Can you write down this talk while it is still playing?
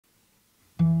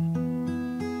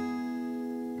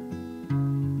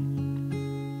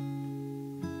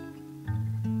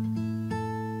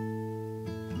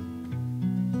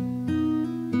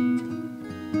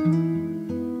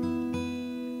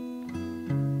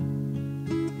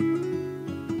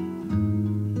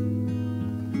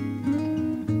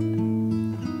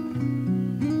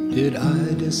Did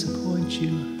I disappoint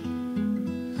you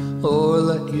or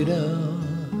let you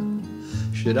down?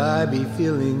 Should I be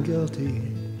feeling guilty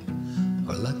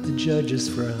or let the judges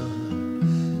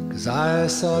frown? 'Cause I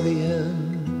saw the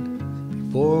end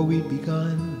before we'd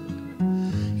begun.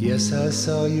 Yes, I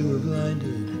saw you were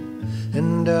blinded,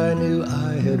 and I knew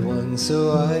I had won. So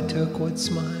I took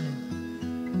what's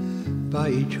mine by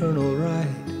eternal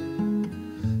right,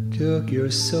 took your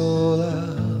soul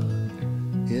out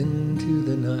into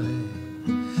the night.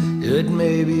 It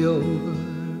may be over,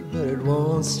 but it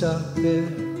won't stop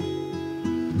there.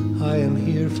 I am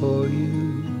here for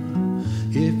you,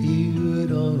 if you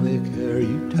would only care.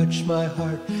 You touch my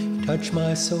heart, you touch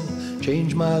my soul,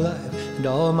 change my life and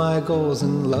all my goals.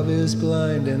 And love is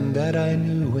blind, and that I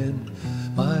knew when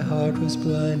my heart was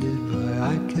blinded by.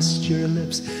 I kissed your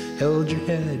lips, held your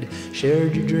head,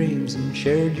 shared your dreams and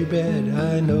shared your bed.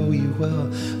 I know you well,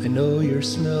 I know your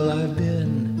smell. I've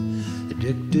been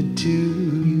addicted to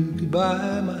you.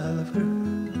 Goodbye, my lover,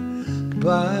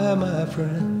 goodbye, my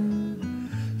friend.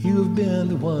 You've been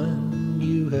the one,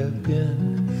 you have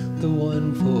been the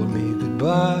one for me.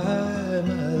 Goodbye,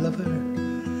 my lover,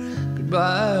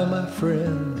 goodbye, my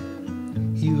friend.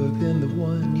 You have been the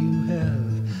one, you have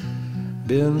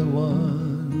been the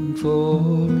one for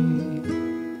me.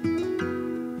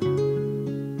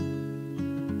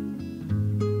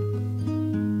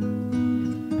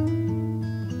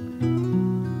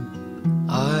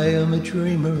 I am a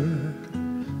dreamer,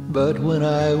 but when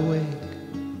I wake,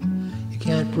 you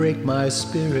can't break my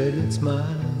spirit. It's my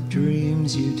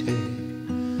dreams you take.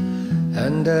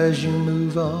 And as you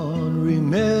move on,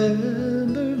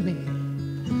 remember me,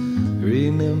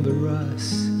 remember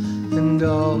us and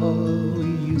all we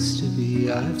used to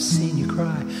be. I've seen you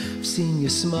cry, I've seen you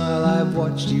smile, I've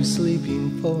watched you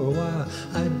sleeping for a while.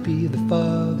 I'd be the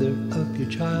father of your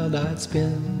child, I'd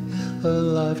spend a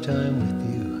lifetime with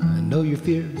you. I know your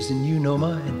fears and you know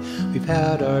mine. We've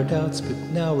had our doubts, but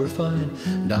now we're fine.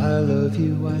 And I love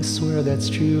you, I swear that's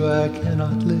true. I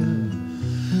cannot live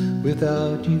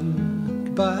without you.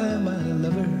 Goodbye, my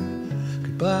lover,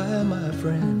 goodbye, my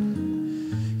friend.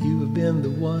 You have been the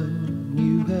one,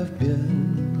 you have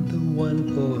been the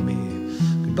one for me.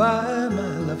 Goodbye,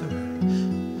 my lover,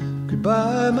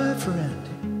 goodbye, my friend.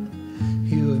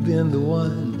 You have been the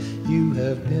one, you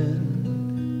have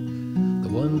been the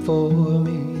one for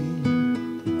me.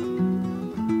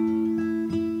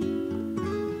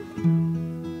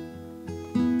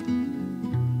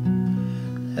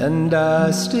 And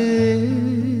I still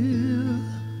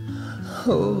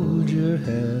hold your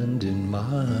hand in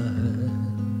mine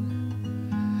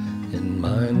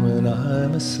when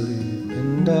I'm asleep.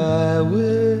 And I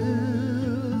will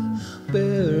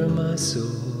bare my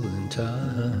soul in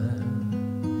time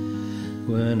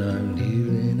when I'm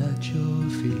kneeling at your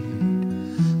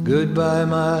feet. Goodbye,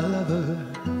 my lover,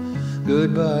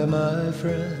 goodbye, my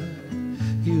friend.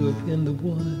 You have been the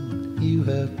one, you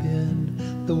have been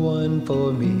the one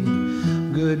for me.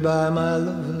 Goodbye, my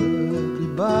lover,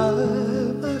 goodbye,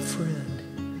 my friend.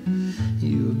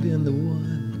 You have been the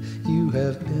one, you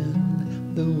have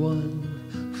been the one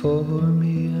for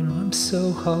me. And I'm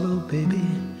so hollow, baby,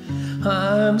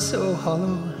 I'm so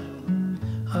hollow.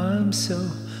 I'm so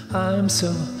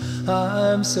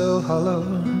hollow.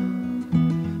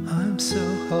 I'm so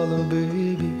hollow,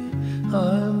 baby,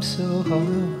 I'm so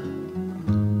hollow.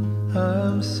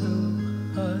 I'm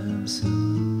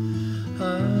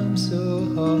so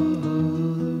hollow.